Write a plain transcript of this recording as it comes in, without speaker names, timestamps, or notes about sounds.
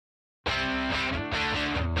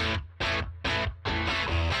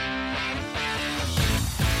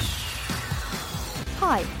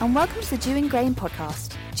Hi, and welcome to the Dewing Grain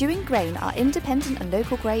podcast. Dewing Grain are independent and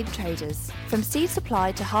local grain traders. From seed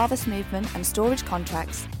supply to harvest movement and storage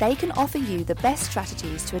contracts, they can offer you the best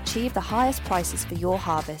strategies to achieve the highest prices for your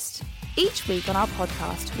harvest. Each week on our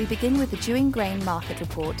podcast, we begin with the Dewing Grain Market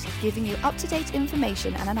Report, giving you up-to-date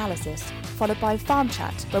information and analysis, followed by Farm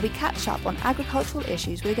Chat, where we catch up on agricultural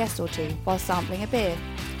issues with a guest or two while sampling a beer.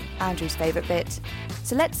 Andrew's favourite bit.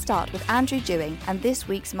 So let's start with Andrew Dewing and this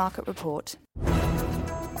week's Market Report.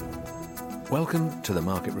 Welcome to the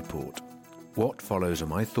Market Report. What follows are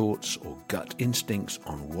my thoughts or gut instincts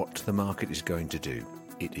on what the market is going to do.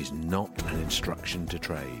 It is not an instruction to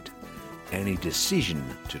trade. Any decision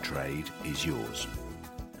to trade is yours.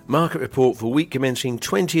 Market Report for week commencing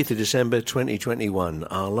 20th of December 2021,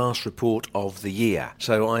 our last report of the year.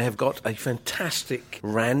 So I have got a fantastic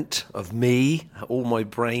rant of me, all my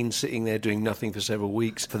brain sitting there doing nothing for several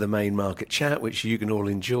weeks for the main market chat, which you can all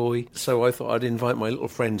enjoy. So I thought I'd invite my little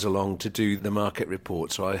friends along to do the Market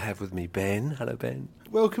Report. So I have with me Ben. Hello, Ben.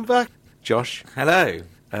 Welcome back. Josh. Hello.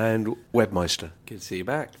 And Webmeister. Good to see you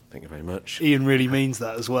back. Thank you very much. Ian really means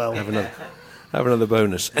that as well. Have another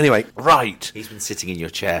bonus. Anyway, right. He's been sitting in your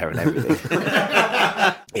chair and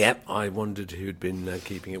everything. Yep, I wondered who'd been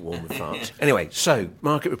keeping it warm with farts. Anyway, so,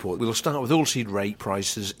 Market Report. We'll start with oilseed rate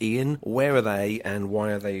prices. Ian, where are they and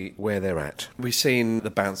why are they where they're at? We've seen the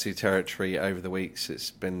bouncy territory over the weeks.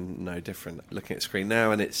 It's been no different. Looking at the screen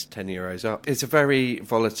now, and it's €10 up. It's a very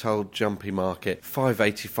volatile, jumpy market.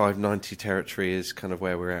 580, 590 territory is kind of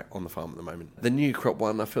where we're at on the farm at the moment. The new crop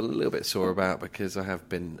one I feel a little bit sore about because I have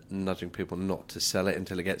been nudging people not to sell it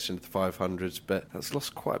until it gets into the 500s, but that's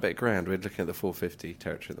lost quite a bit of ground. We're looking at the 450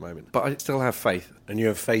 territory at the moment. But I still have faith. And you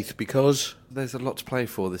have faith because? There's a lot to play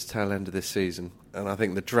for this tail end of this season, and I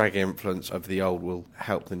think the drag influence of the old will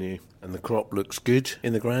help the new. And the crop looks good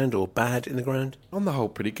in the ground or bad in the ground? On the whole,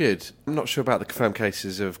 pretty good. I'm not sure about the confirmed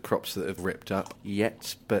cases of crops that have ripped up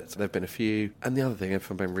yet, but there have been a few. And the other thing,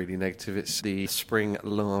 if I'm being really negative, it's the spring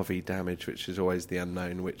larvae damage, which is always the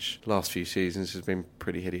unknown, which last few seasons has been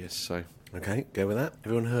pretty hideous, so... Okay, go with that.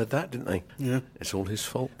 Everyone heard that, didn't they? Yeah. It's all his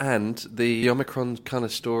fault. And the Omicron kind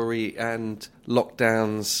of story and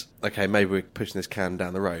lockdowns. Okay, maybe we're pushing this can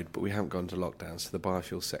down the road, but we haven't gone to lockdowns, so the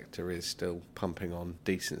biofuel sector is still pumping on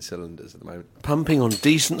decent cylinders at the moment. Pumping on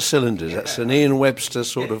decent cylinders. That's an Ian Webster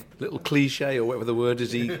sort of little cliche, or whatever the word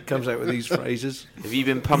is. He comes out with these phrases. Have you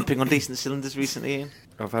been pumping on decent cylinders recently, Ian?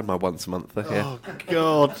 I've had my once a month, yeah. Oh,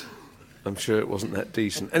 God. I'm sure it wasn't that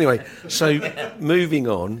decent. Anyway, so moving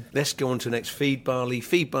on, let's go on to the next feed barley.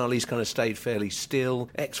 Feed barley's kind of stayed fairly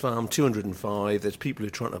still. X-Farm 205. There's people who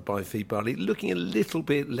are trying to buy feed barley, looking a little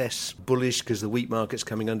bit less bullish because the wheat market's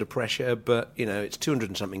coming under pressure, but, you know, it's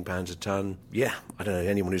 200 and something pounds a tonne. Yeah, I don't know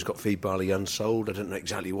anyone who's got feed barley unsold. I don't know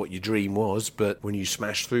exactly what your dream was, but when you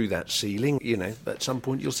smash through that ceiling, you know, at some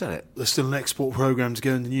point you'll sell it. There's still an export programme to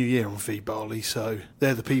go in the new year on feed barley, so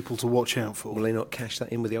they're the people to watch out for. Will they not cash that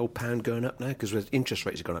in with the old pound going up now? Because interest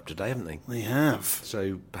rates have gone up today, haven't they? They have.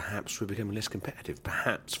 So perhaps we're becoming less competitive.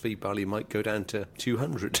 Perhaps feed barley might go down to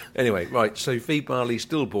 200. Anyway, right, so feed barley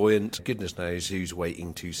still buoyant. Goodness knows who's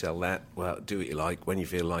waiting to sell that. Well, do what you like. When you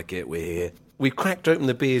feel like it, we're here. We've cracked open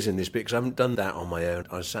the beers in this bit because I haven't done that on my own.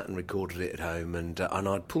 I sat and recorded it at home and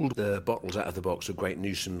I'd pulled the bottles out of the box of Great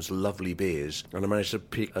Newsom's lovely beers and I managed to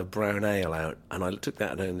pick a brown ale out and I took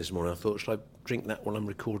that at home this morning. I thought, should I drink that while I'm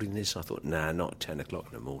recording this? I thought, nah, not at 10 o'clock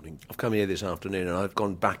in the morning. I've come here this afternoon and I've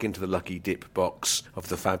gone back into the Lucky Dip box of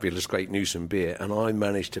the fabulous Great Newsom beer and I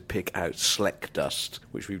managed to pick out Sleck Dust,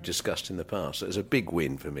 which we've discussed in the past. So it was a big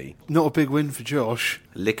win for me. Not a big win for Josh.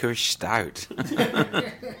 Licorice stout.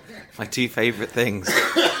 My two favourite things.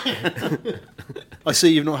 I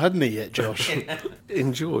see you've not had any yet, Josh.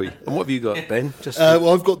 Enjoy. And what have you got, Ben?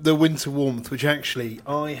 Well, I've got the Winter Warmth, which actually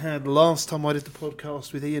I had last time I did the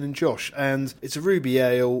podcast with Ian and Josh, and it's a ruby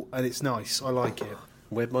ale, and it's nice. I like it.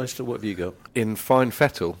 Webmeister, what have you got? In Fine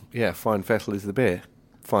Fettle. Yeah, Fine Fettle is the beer.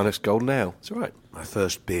 Finest golden ale. It's all right. My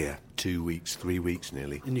first beer. 2 weeks, 3 weeks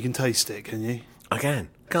nearly. And you can taste it, can you? I can.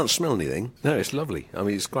 Can't smell anything. No, it's lovely. I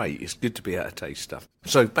mean, it's great. It's good to be able to taste stuff.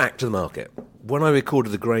 So, back to the market. When I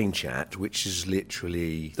recorded the grain chat, which is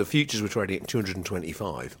literally... The futures were trading at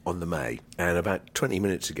 225 on the May. And about 20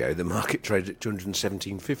 minutes ago, the market traded at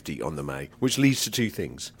 217.50 on the May, which leads to two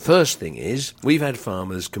things. First thing is, we've had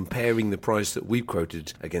farmers comparing the price that we've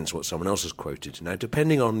quoted against what someone else has quoted. Now,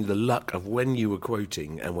 depending on the luck of when you were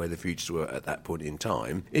quoting and where the futures were at that point in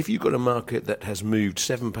time, if you've got a market that has moved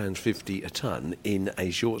 £7.50 a tonne in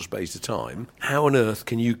a short space of time, how on earth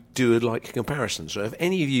can you do a like comparison? So if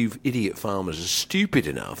any of you idiot farmers are stupid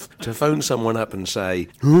enough to phone someone up and say,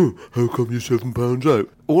 oh, how come you're £7 out?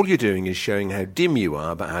 all you're doing is showing how dim you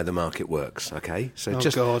are about how the market works, okay? So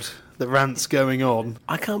Oh, God. The rant's going on.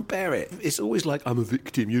 I can't bear it. It's always like, I'm a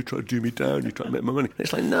victim, you try to do me down, you try to make my money.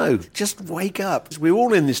 It's like, no, just wake up. We're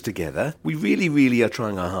all in this together. We really, really are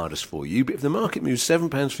trying our hardest for you. But if the market moves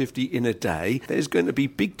 £7.50 in a day, there's going to be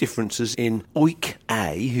big differences in OIC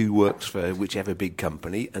A, who works for whichever big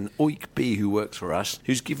company, and OIC B, who works for us,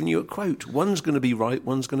 who's giving you a quote. One's going to be right,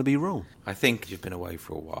 one's going to be wrong. I think you've been away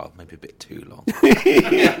for a while, maybe a bit too long.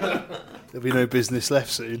 There'll be no business left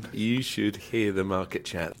soon. You should hear the market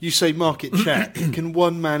chat. You say market chat. Can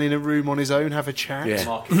one man in a room on his own have a chat? Yeah.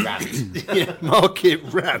 Market rant. Yeah, market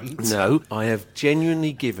rant. No, I have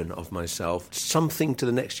genuinely given of myself something to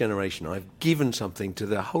the next generation. I've given something to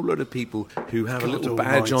the whole lot of people who have a God little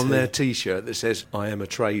badge on almighty. their T-shirt that says, I am a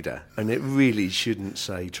trader. And it really shouldn't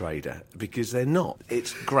say trader, because they're not.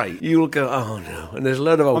 It's great. You'll go, oh no. And there's a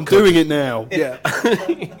load of old I'm doing it now. Yeah.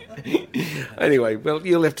 Anyway, well,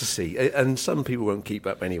 you'll have to see. And some people won't keep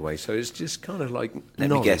up anyway, so it's just kind of like...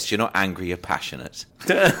 Let me guess, you're not angry, you're passionate.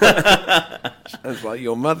 Sounds like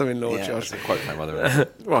your mother-in-law, Yeah, Josh. that's a quote from my mother.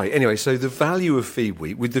 Right, anyway, so the value of Feed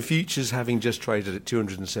Week, with the futures having just traded at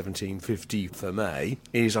 217.50 for May,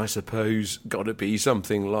 is, I suppose, got to be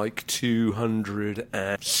something like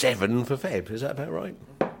 207 for Feb. Is that about right?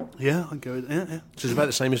 Yeah, I'll go with that. Yeah. So it's about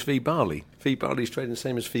the same as Feed Barley. Feed Barley's trading the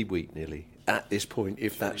same as Feed Wheat, nearly, at this point,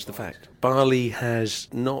 if that's the fact. Barley has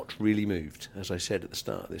not really moved, as I said at the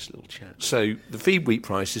start of this little chat. So the Feed Wheat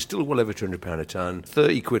price is still well over £200 a tonne,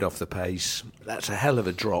 30 quid off the pace. That's a hell of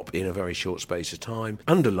a drop in a very short space of time.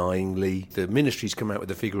 Underlyingly, the ministry's come out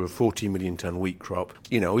with a figure of 14 million tonne wheat crop.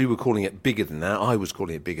 You know, we were calling it bigger than that. I was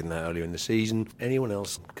calling it bigger than that earlier in the season. Anyone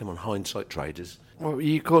else? Come on, hindsight traders. What were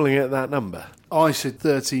you calling it that number? I said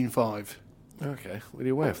 13.5. Okay, well,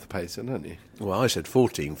 you're way off the pace then, aren't you? Well, I said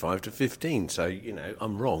 14.5 to 15, so, you know,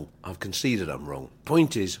 I'm wrong. I've conceded I'm wrong.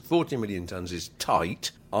 Point is, 14 million tonnes is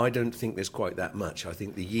tight. I don't think there's quite that much. I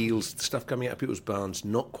think the yields, the stuff coming out of people's barns,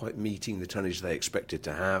 not quite meeting the tonnage they expected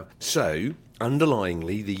to have. So,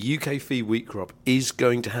 underlyingly, the UK feed wheat crop is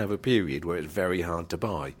going to have a period where it's very hard to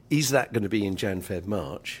buy. Is that going to be in Jan, Feb,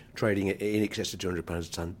 March, trading at in excess of £200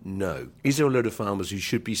 a tonne? No. Is there a load of farmers who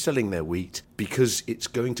should be selling their wheat because it's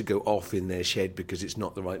going to go off in their shed because it's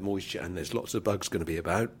not the right moisture and there's lots of bugs going to be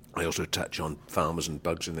about? I also touch on farmers and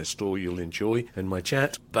bugs in their store you'll enjoy in my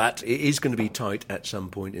chat. But it is going to be tight at some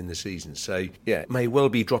point in the season. So, yeah, it may well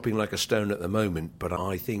be dropping like a stone at the moment, but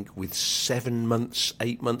I think with 7 months,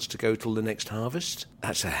 8 months to go till the next harvest,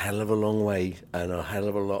 that's a hell of a long way and a hell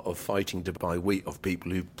of a lot of fighting to buy wheat of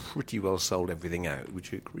people who pretty well sold everything out.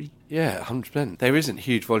 Would you agree? Yeah, 100%. There isn't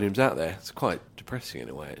huge volumes out there. It's quite depressing in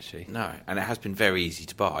a way, actually. No, and it has been very easy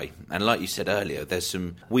to buy. And like you said earlier,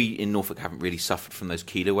 we in Norfolk haven't really suffered from those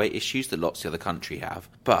kilo weight issues that lots of the other country have.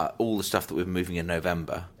 But all the stuff that we're moving in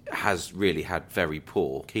November has really had very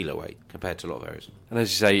poor kilo weight compared to a lot of areas. And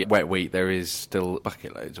as you say, wet wheat, there is still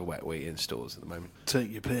bucket loads of wet wheat in stores at the moment.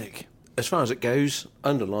 Take your pick. As far as it goes,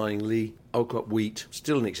 underlyingly, old crop wheat,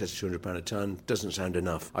 still in excess of £200 a tonne, doesn't sound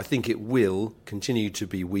enough. I think it will continue to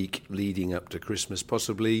be weak leading up to Christmas,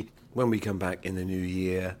 possibly. When we come back in the new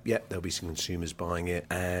year, there'll be some consumers buying it,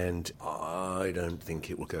 and I don't think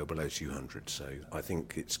it will go below 200. So I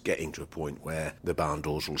think it's getting to a point where the barn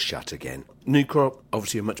doors will shut again. New crop,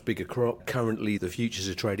 obviously a much bigger crop. Currently, the futures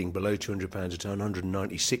are trading below £200 a tonne.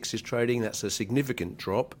 196 is trading. That's a significant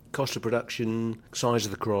drop. Cost of production, size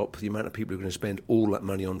of the crop, the amount of people who are going to spend all that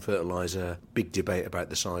money on fertiliser, big debate about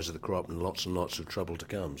the size of the crop and lots of trouble to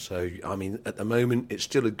come. So, I mean, at the moment, it's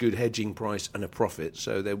still a good hedging price and a profit.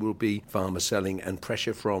 So there will be farmers selling and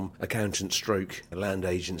pressure from accountants stroke land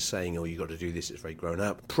agents saying, oh, you've got to do this, it's very grown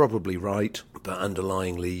up. Probably right, but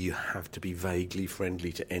underlyingly, you have to be vaguely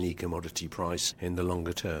friendly to any commodity price in the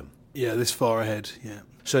longer term. Yeah, this far ahead, yeah.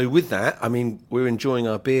 So with that, I mean, we're enjoying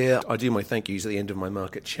our beer. I do my thank yous at the end of my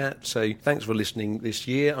market chat. So thanks for listening this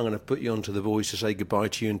year. I'm going to put you on to the boys to say goodbye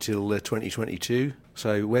to you until 2022.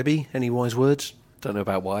 So, Webby, any wise words? Don't know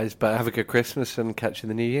about wise, but have a good Christmas and catch you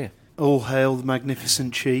in the new year. All hail the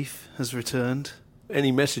magnificent chief has returned.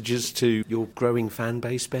 Any messages to your growing fan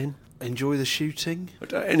base, Ben? Enjoy the shooting.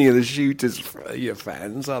 Any of the shooters are your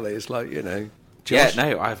fans, are they? It's like, you know... Josh? Yeah,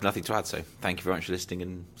 no, I have nothing to add, so thank you very much for listening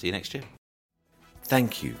and see you next year.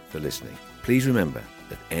 Thank you for listening. Please remember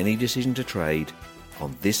that any decision to trade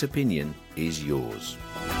on this opinion is yours.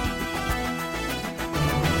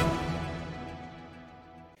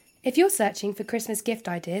 If you're searching for Christmas gift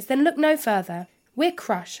ideas, then look no further. We're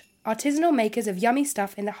Crush, artisanal makers of yummy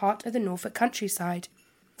stuff in the heart of the Norfolk countryside.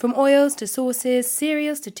 From oils to sauces,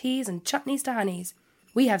 cereals to teas and chutneys to honeys,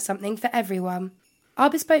 we have something for everyone. Our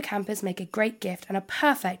bespoke hampers make a great gift and are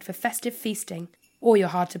perfect for festive feasting. or your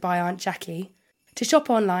hard-to-buy Aunt Jackie. To shop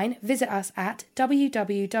online, visit us at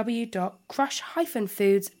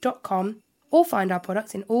www.crush-foods.com or find our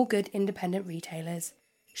products in all good independent retailers.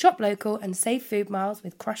 Shop local and save food miles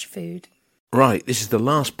with Crush Food. Right, this is the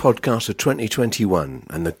last podcast of 2021,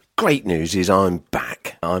 and the great news is I'm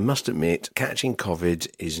back. I must admit, catching COVID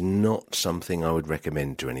is not something I would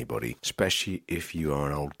recommend to anybody, especially if you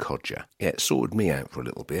are an old codger. Yeah, it sorted me out for a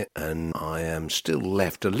little bit, and I am still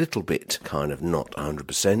left a little bit kind of not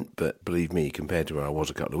 100%, but believe me, compared to where I was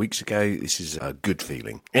a couple of weeks ago, this is a good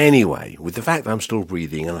feeling. Anyway, with the fact that I'm still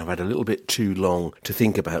breathing and I've had a little bit too long to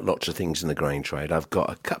think about lots of things in the grain trade, I've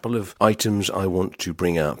got a couple of items I want to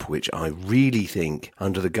bring up, which I really think,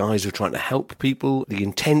 under the guise of trying to help people, the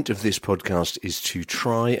intent of this podcast is to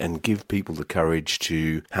try and give people the courage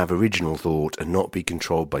to have original thought and not be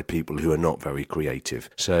controlled by people who are not very creative.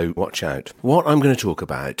 So watch out. What I'm going to talk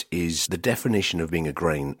about is the definition of being a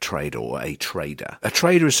grain trader or a trader. A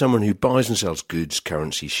trader is someone who buys and sells goods,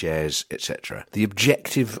 currency, shares, etc. The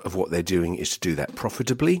objective of what they're doing is to do that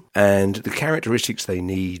profitably, and the characteristics they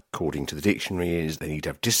need, according to the dictionary, is they need to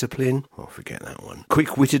have discipline. Oh, forget that one.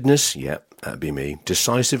 Quick-wittedness, yep. That'd be me.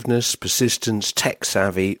 Decisiveness, persistence, tech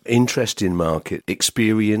savvy, interest in market,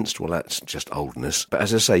 experienced, well, that's just oldness. But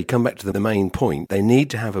as I say, come back to the main point. They need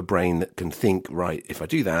to have a brain that can think, right, if I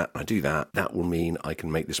do that, that will mean I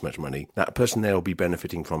can make this much money. That person there will be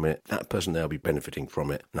benefiting from it. That person there will be benefiting from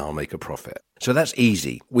it. And I'll make a profit. So that's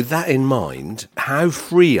easy. With that in mind, how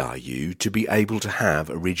free are you to be able to have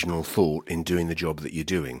original thought in doing the job that you're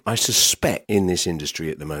doing? I suspect in this industry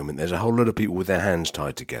at the moment, there's a whole lot of people with their hands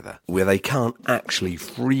tied together, where they can't actually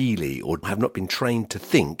freely or have not been trained to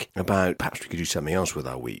think about, perhaps we could do something else with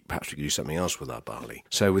our wheat, perhaps we could do something else with our barley.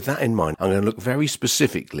 So with that in mind, I'm going to look very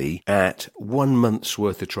specifically at 1 month's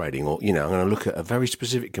worth of trading, or, I'm going to look at a very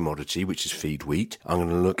specific commodity, which is feed wheat. I'm going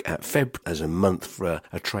to look at Feb as a month for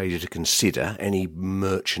a trader to consider, any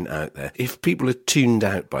merchant out there. If people are tuned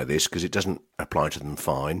out by this because it doesn't apply to them,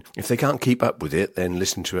 fine. If they can't keep up with it, then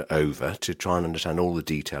listen to it over to try and understand all the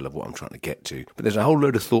detail of what I'm trying to get to. But there's a whole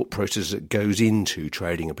load of thought process that goes into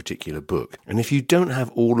trading a particular book. And if you don't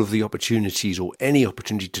have all of the opportunities or any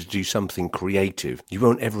opportunity to do something creative, you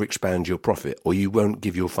won't ever expand your profit, or you won't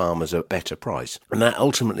give your farmers a better price. And that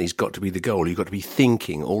ultimately has got to be the goal. You've got to be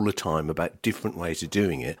thinking all the time about different ways of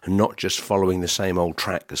doing it and not just following the same old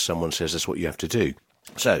track as someone says that's what you have to do.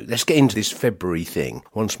 So let's get into this February thing,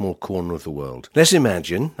 one small corner of the world. Let's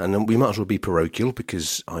imagine, and then we might as well be parochial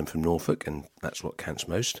because I'm from Norfolk and that's what counts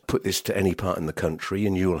most. Put this to any part in the country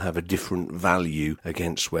and you will have a different value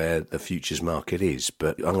against where the futures market is.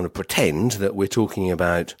 But I'm going to pretend that we're talking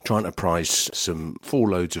about trying to price some 4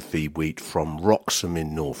 loads of feed wheat from Wroxham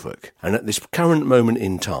in Norfolk. And at this current moment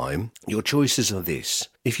in time, your choices are this.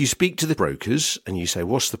 If you speak to the brokers and you say,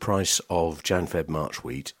 what's the price of Jan, Feb, March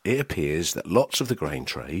wheat? It appears that lots of the grain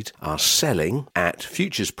trade are selling at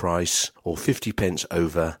futures price or 50 pence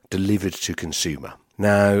over delivered to consumer.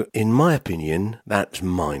 Now, in my opinion, that's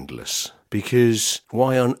mindless. Because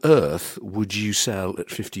why on earth would you sell at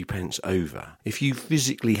 50 pence over? If you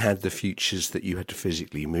physically had the futures that you had to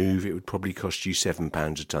physically move, it would probably cost you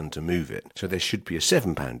 £7 a tonne to move it. So there should be a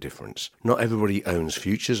 £7 difference. Not everybody owns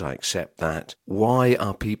futures, I accept that. Why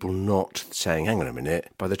are people not saying, hang on a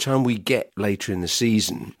minute, by the time we get later in the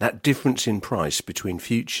season, that difference in price between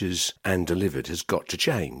futures and delivered has got to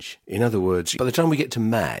change? In other words, by the time we get to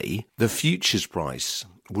May, the futures price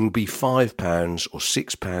will be £5 or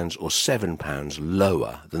 £6 or £7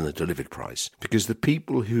 lower than the delivered price, because the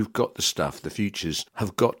people who've got the stuff, the futures,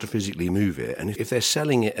 have got to physically move it, and if they're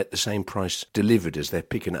selling it at the same price delivered as they're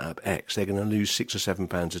picking it up X, they're going to lose £6 or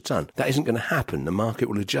 £7 a tonne. That isn't going to happen. The market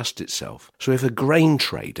will adjust itself. So if a grain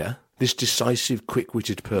trader, this decisive,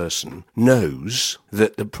 quick-witted person, knows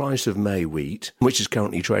that the price of May wheat, which is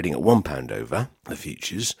currently trading at £1 over the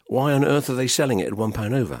futures, why on earth are they selling it at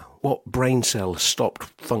 £1 over? What brain cell stopped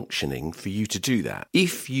functioning for you to do that?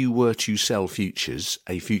 If you were to sell futures,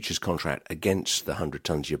 a futures contract against the 100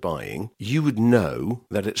 tonnes you're buying, you would know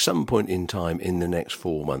that at some point in time in the next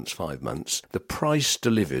 4 months, 5 months, the price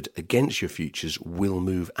delivered against your futures will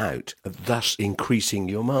move out, thus increasing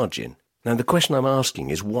your margin. Now, the question I'm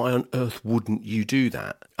asking is, why on earth wouldn't you do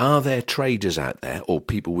that? Are there traders out there, or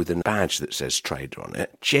people with a badge that says trader on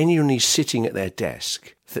it, genuinely sitting at their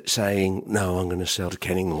desk saying, no, I'm going to sell to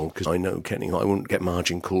Kenninghall because I know Kenninghall, I won't get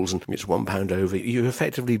margin calls and it's £1 over, you're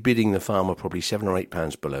effectively bidding the farmer probably £7 or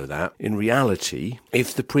 £8 below that. In reality,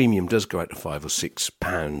 if the premium does go out to £5 or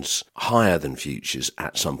 £6 higher than futures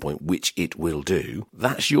at some point, which it will do,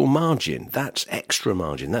 that's your margin. That's extra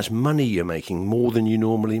margin. That's money you're making more than you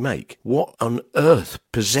normally make. What on earth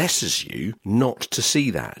possesses you not to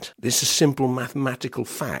see that? This is a simple mathematical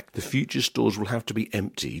fact. The future stores will have to be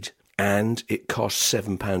emptied, and it costs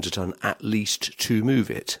 £7 a tonne at least to move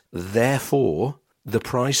it. Therefore, the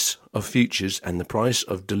price of futures and the price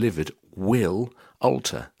of delivered will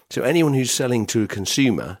alter. So anyone who's selling to a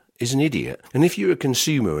consumer is an idiot. And if you're a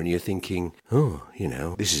consumer and you're thinking,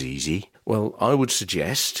 this is easy, well, I would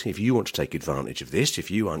suggest, if you want to take advantage of this,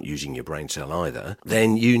 if you aren't using your brain cell either,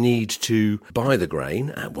 then you need to buy the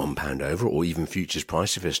grain at £1 over, or even futures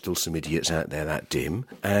price if there's still some idiots out there that dim,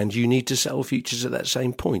 and you need to sell futures at that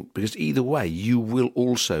same point, because either way, you will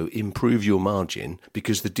also improve your margin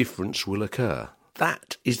because the difference will occur.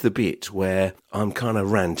 That is the bit where I'm kind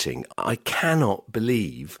of ranting. I cannot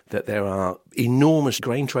believe that there are enormous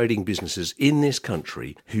grain trading businesses in this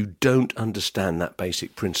country who don't understand that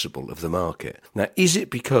basic principle of the market. Now, is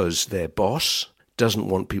it because their boss doesn't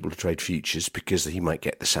want people to trade futures because he might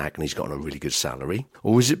get the sack and he's got a really good salary?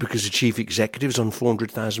 Or is it because the chief executive's on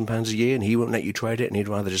 £400,000 a year and he won't let you trade it and he'd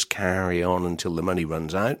rather just carry on until the money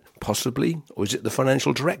runs out? Possibly. Or is it the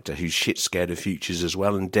financial director who's shit scared of futures as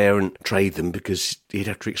well and daren't trade them because he'd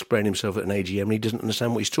have to explain himself at an AGM and he doesn't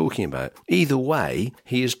understand what he's talking about? Either way,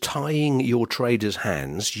 he is tying your traders'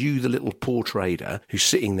 hands, you the little poor trader who's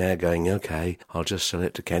sitting there going, OK, I'll just sell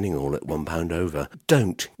it to Kenninghall at £1 over.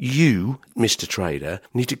 Don't. You, Mr. Trader,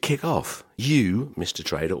 need to kick off. You, Mr.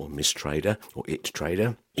 Trader or Miss Trader or it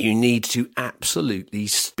trader, you need to absolutely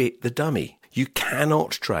spit the dummy. You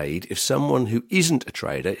cannot trade if someone who isn't a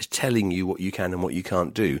trader is telling you what you can and what you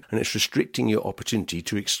can't do, and it's restricting your opportunity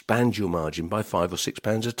to expand your margin by £5 or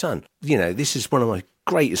 £6 a tonne. This is one of my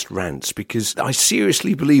greatest rants, because I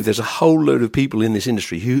seriously believe there's a whole load of people in this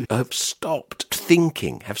industry who have stopped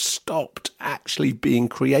thinking, have stopped actually being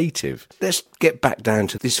creative. Let's get back down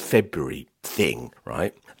to this February thing,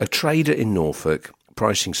 right? A trader in Norfolk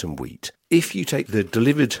pricing some wheat. If you take the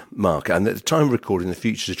delivered market, and at the time of recording, the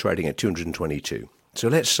futures are trading at 222. So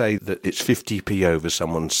let's say that it's 50p over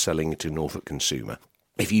someone's selling it to Norfolk consumer.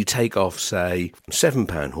 If you take off, say,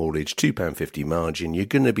 £7 haulage, £2.50 margin, you're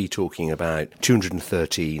going to be talking about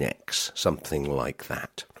 213x, something like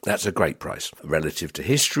that. That's a great price. Relative to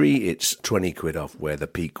history, it's 20 quid off where the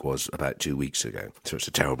peak was about 2 weeks ago. So it's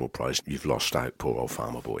a terrible price. You've lost out, poor old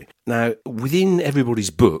farmer boy. Now, within everybody's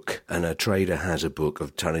book, and a trader has a book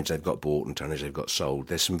of tonnage they've got bought and tonnage they've got sold,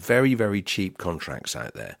 there's some very, very cheap contracts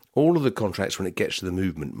out there. All of the contracts, when it gets to the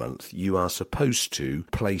movement month, you are supposed to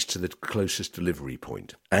place to the closest delivery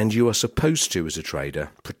point. And you are supposed to, as a trader,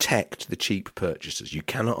 protect the cheap purchasers. You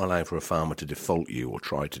cannot allow for a farmer to default you or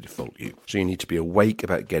try to default you. So you need to be awake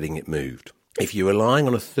about getting it moved. If you're relying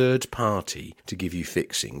on a third party to give you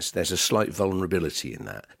fixings, there's a slight vulnerability in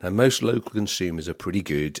that. Now, most local consumers are pretty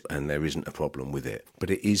good and there isn't a problem with it, but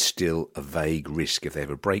it is still a vague risk. If they have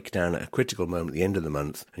a breakdown at a critical moment at the end of the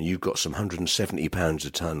month and you've got some £170 a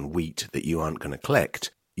tonne wheat that you aren't going to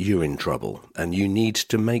collect, you're in trouble, and you need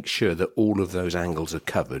to make sure that all of those angles are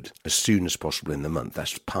covered as soon as possible in the month.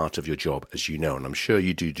 That's part of your job, as you know, and I'm sure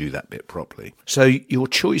you do that bit properly. So your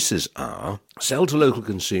choices are sell to local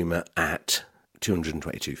consumer at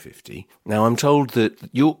 222.50. Now, I'm told that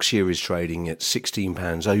Yorkshire is trading at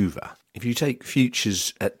 £16 over. If you take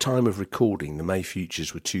futures at time of recording, the May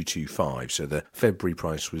futures were 225, so the February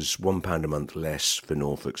price was £1 a month less for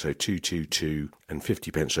Norfolk, so 222 and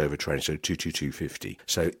 50 pence over trading, so 222.50.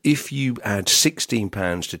 So if you add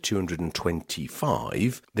 £16 to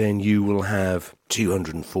 225, then you will have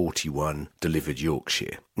 241 delivered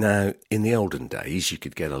Yorkshire. Now, in the olden days, you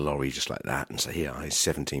could get a lorry just like that and say, here, it's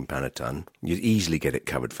 £17 a tonne. You'd easily get it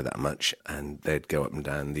covered for that much, and they'd go up and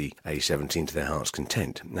down the A17 to their heart's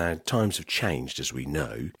content. Now, times have changed, as we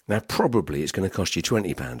know. Now, probably it's going to cost you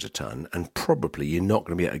 £20 a tonne, and probably you're not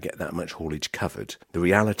going to be able to get that much haulage covered. The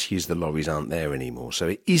reality is the lorries aren't there anymore, so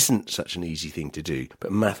it isn't such an easy thing to do.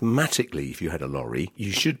 But mathematically, if you had a lorry,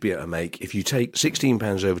 you should be able to make, if you take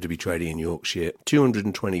 £16 over to be trading in Yorkshire,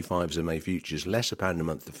 225 a May futures, less £1 a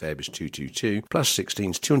month of Feb is 222, plus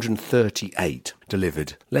 16 is 238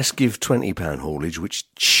 delivered. Let's give £20 haulage, which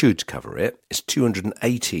should cover it. It's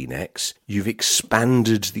 218x. You've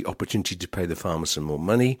expanded the opportunity to pay the farmer some more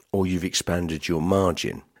money, or you've expanded your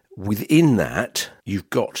margin. Within that, you've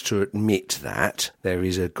got to admit that there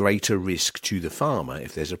is a greater risk to the farmer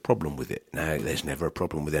if there's a problem with it. Now, there's never a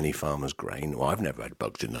problem with any farmer's grain. Well, I've never had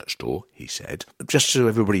bugs in that store, he said. Just so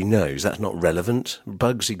everybody knows, that's not relevant.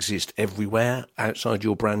 Bugs exist everywhere, outside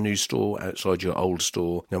your brand new store, outside your old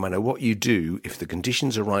store. No matter what you do, if the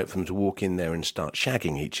conditions are right for them to walk in there and start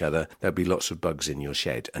shagging each other, there'll be lots of bugs in your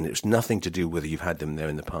shed. And it's nothing to do whether you've had them there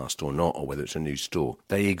in the past or not, or whether it's a new store.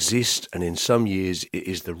 They exist, and in some years it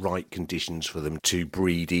is the right conditions for them to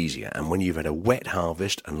breed easier. And when you've had a wet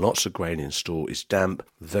harvest and lots of grain in store is damp,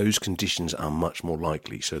 those conditions are much more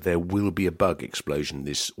likely. So there will be a bug explosion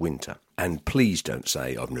this winter. And please don't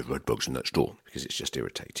say, I've never had bugs in that store, because it's just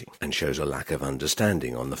irritating and shows a lack of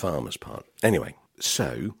understanding on the farmer's part. Anyway,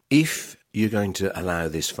 so if you're going to allow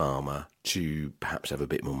this farmer to perhaps have a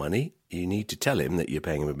bit more money, you need to tell him that you're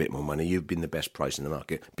paying him a bit more money. You've been the best price in the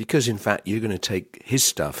market, because in fact you're going to take his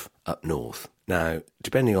stuff up north. Now,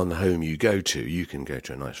 depending on the home you go to, you can go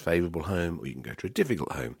to a nice favourable home or you can go to a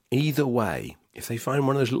difficult home. Either way, if they find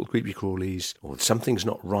one of those little creepy crawlies or something's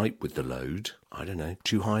not right with the load, I don't know,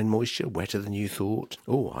 too high in moisture, wetter than you thought.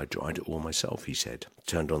 Oh, I dried it all myself, he said.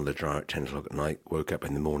 Turned on the dryer at 10 o'clock at night, woke up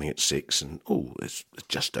in the morning at 6 and, oh, it's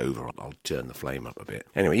just over. I'll turn the flame up a bit.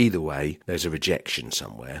 Anyway, either way, there's a rejection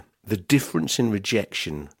somewhere. The difference in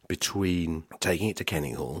rejection between taking it to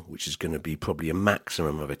Kenninghall, which is going to be probably a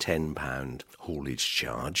maximum of a £10 haulage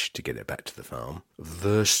charge to get it back to the farm,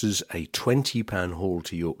 versus a £20 haul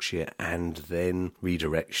to Yorkshire and then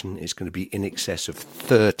redirection, is going to be in excess of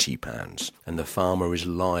 £30, and the farmer is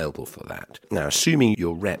liable for that. Now, assuming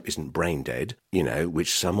your rep isn't brain dead, you know,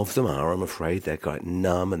 which some of them are, I'm afraid, they're quite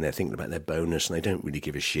numb and they're thinking about their bonus and they don't really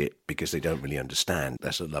give a shit because they don't really understand.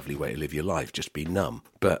 That's a lovely way to live your life, just be numb.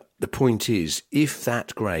 But the point is, if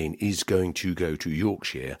that grain is going to go to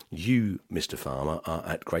Yorkshire, you, Mr. Farmer, are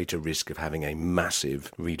at greater risk of having a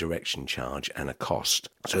massive redirection charge and a cost.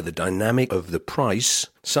 So the dynamic of the price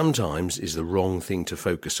sometimes is the wrong thing to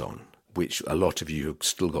focus on, which a lot of you have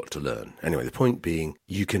still got to learn. Anyway, the point being,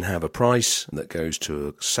 you can have a price that goes to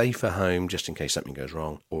a safer home just in case something goes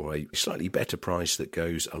wrong, or a slightly better price that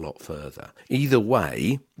goes a lot further. Either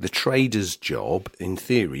way, the trader's job, in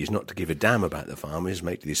theory, is not to give a damn about the farmer, is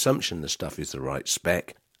make the assumption the stuff is the right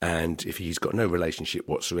spec. And if he's got no relationship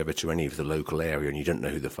whatsoever to any of the local area and you don't know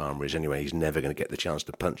who the farmer is anyway, he's never going to get the chance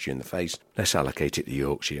to punch you in the face. Let's allocate it to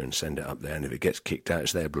Yorkshire and send it up there. And if it gets kicked out,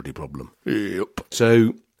 it's their bloody problem. Yep.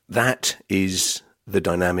 So that is the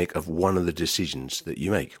dynamic of one of the decisions that you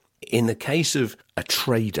make. In the case of a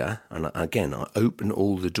trader, and again, I open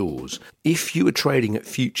all the doors, if you are trading at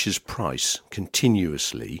futures price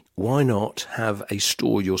continuously, why not have a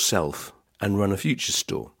store yourself and run a futures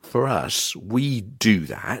store? For us, we do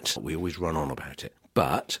that. We always run on about it.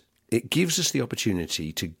 But it gives us the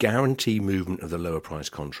opportunity to guarantee movement of the lower price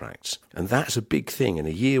contracts. And that's a big thing. In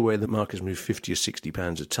a year where the market's moved £50 or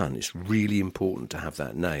 £60 a tonne, it's really important to have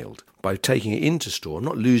that nailed. By taking it into store,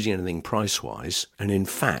 not losing anything price-wise. And in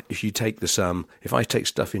fact, if you take the sum, if I take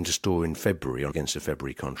stuff into store in February against a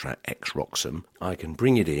February contract, ex Wroxham, I can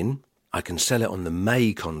bring it in, I can sell it on the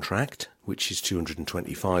May contract, which is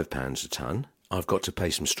 £225 a tonne. I've got to pay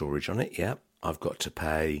some storage on it, yeah. I've got to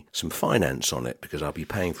pay some finance on it because I'll be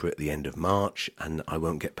paying for it at the end of March and I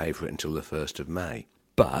won't get paid for it until the 1st of May.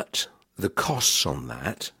 But the costs on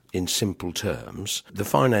that, in simple terms, the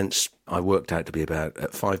finance I worked out to be about,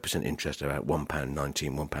 at 5% interest, about £1.19,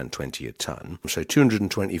 £1.20 a tonne. So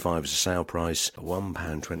 £225 is a sale price,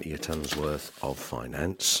 £1.20 a tonne's worth of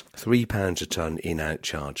finance, £3 a tonne in-out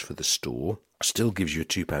charge for the store. Still gives you a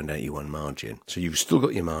 £2.81 margin. So you've still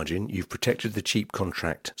got your margin, you've protected the cheap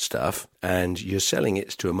contract stuff, and you're selling it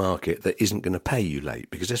to a market that isn't going to pay you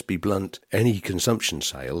late. Because let's be blunt, any consumption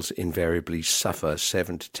sales invariably suffer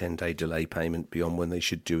 7 to 10 day delay payment beyond when they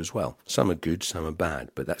should do as well. Some are good, some are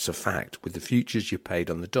bad, but that's a fact. With the futures, you're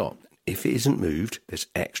paid on the dot. If it isn't moved, there's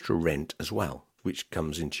extra rent as well, which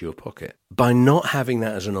comes into your pocket. By not having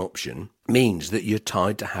that as an option means that you're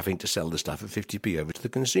tied to having to sell the stuff at 50p over to the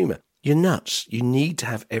consumer. You're nuts. You need to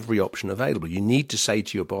have every option available. You need to say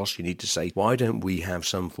to your boss, you need to say, why don't we have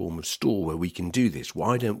some form of store where we can do this?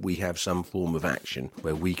 Why don't we have some form of action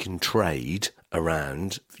where we can trade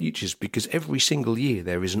around futures? Because every single year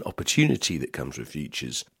there is an opportunity that comes with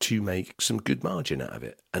futures to make some good margin out of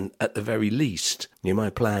it. And at the very least, my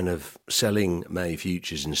plan of selling May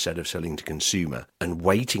futures instead of selling to consumer and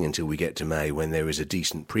waiting until we get to May when there is a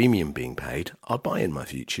decent premium being paid, I'll buy in my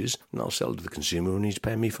futures and I'll sell to the consumer when he's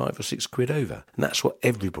paying me £5 or £6 over. And that's what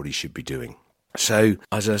everybody should be doing. So,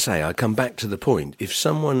 as I say, I come back to the point. If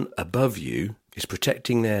someone above you is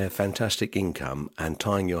protecting their fantastic income and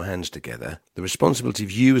tying your hands together. The responsibility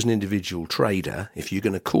of you as an individual trader, if you're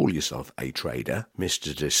going to call yourself a trader,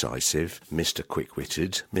 Mr. Decisive, Mr.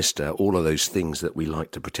 Quick-witted, Mr. all of those things that we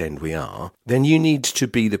like to pretend we are, then you need to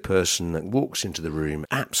be the person that walks into the room,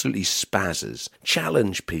 absolutely spazzes,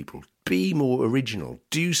 challenge people, be more original,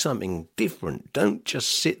 do something different. Don't just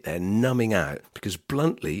sit there numbing out, because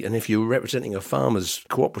bluntly, and if you're representing a farmers'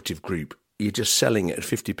 cooperative group, you're just selling it at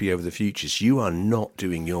 50p over the futures. You are not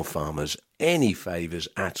doing your farmers any favours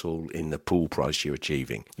at all in the pool price you're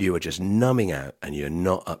achieving. You are just numbing out and you're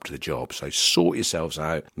not up to the job. So sort yourselves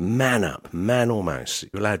out, man up, man or mouse.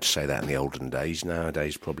 You're allowed to say that in the olden days.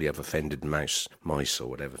 Nowadays probably have offended mice or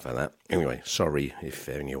whatever for that. Anyway, sorry if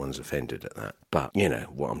anyone's offended at that. But you know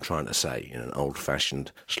what I'm trying to say in an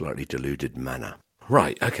old-fashioned, slightly deluded manner.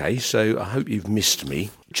 Right, okay, so I hope you've missed me.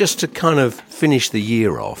 Just to kind of finish the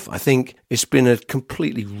year off, I think it's been a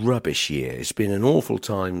completely rubbish year. It's been an awful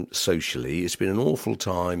time socially. It's been an awful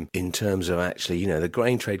time in terms of actually, you know, the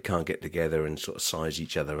grain trade can't get together and sort of size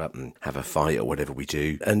each other up and have a fight or whatever we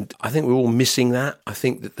do. And I think we're all missing that. I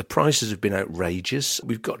think that the prices have been outrageous.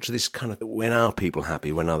 We've got to this kind of, when are people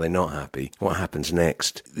happy? When are they not happy? What happens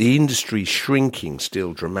next? The industry's shrinking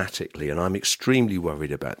still dramatically, and I'm extremely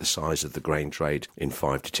worried about the size of the grain trade in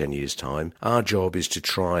 5 to 10 years' time. Our job is to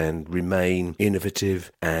try and remain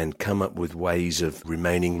innovative and come up with ways of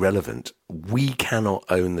remaining relevant. We cannot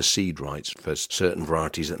own the seed rights for certain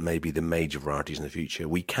varieties that may be the major varieties in the future.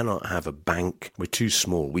 We cannot have a bank. We're too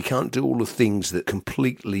small. We can't do all the things that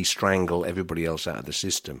completely strangle everybody else out of the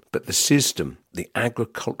system. But the system, the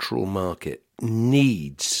agricultural market,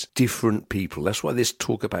 needs different people. That's why this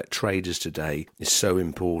talk about traders today is so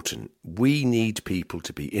important. We need people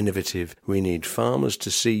to be innovative. We need farmers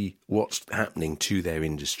to see what's happening to their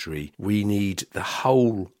industry. We need the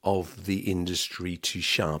whole of the industry to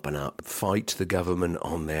sharpen up, fight the government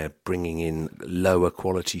on their bringing in lower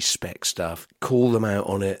quality spec stuff, call them out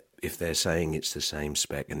on it if they're saying it's the same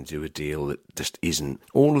spec, and do a deal that just isn't.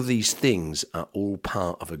 All of these things are all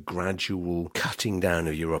part of a gradual cutting down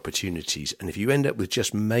of your opportunities. And if you end up with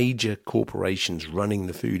just major corporations running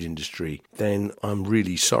the food industry, then I'm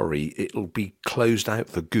really sorry, it'll be closed out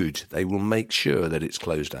for good. They will make sure that it's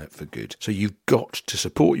closed out for good. So you've got to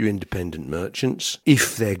support your independent merchants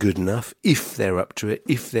if they're good enough, if they're up to it,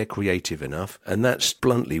 if they're creative enough. And that's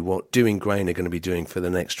bluntly what Doing Grain are going to be doing for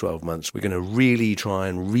the next 12 months. We're going to really try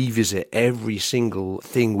and revisit every single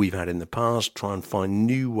thing we've had in the past, try and find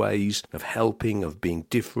new ways of helping, of being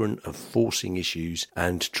different, of forcing issues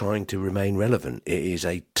and trying to remain relevant. It is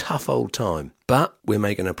a tough old time, but we're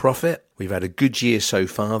making a profit. We've had a good year so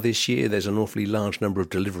far this year. There's an awfully large number of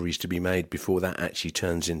deliveries to be made before that actually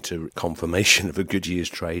turns into confirmation of a good year's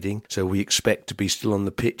trading. So we expect to be still on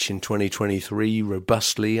the pitch in 2023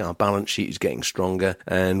 robustly. Our balance sheet is getting stronger,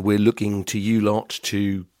 and we're looking to you lot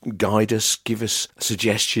to guide us, give us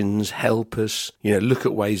suggestions, help us, look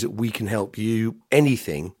at ways that we can help you.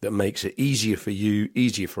 Anything that makes it easier for you,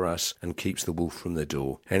 easier for us, and keeps the wolf from the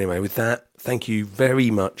door. Anyway, with that, thank you very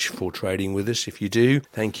much for trading with us. If you do,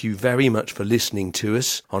 thank you very much for listening to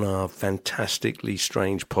us on our fantastically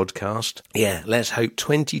strange podcast. Yeah, let's hope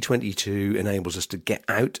 2022 enables us to get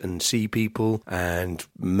out and see people and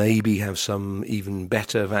maybe have some even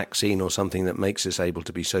better vaccine or something that makes us able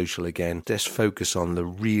to be social again. Let's focus on the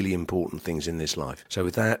really important things in this life. So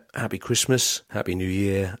with that, happy Christmas, happy New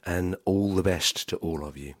Year, and all the best to all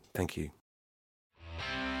of you. Thank you.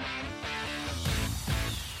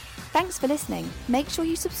 Thanks for listening. Make sure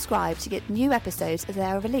you subscribe to get new episodes as they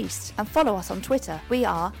are released, and follow us on Twitter. We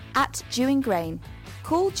are @DewingGrain.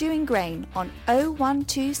 Call Dewing Grain on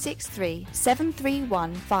 01263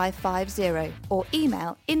 731 550 or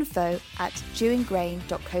email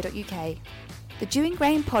info@dewinggrain.co.uk. The Dewing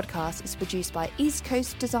Grain podcast is produced by East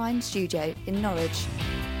Coast Design Studio in Norwich.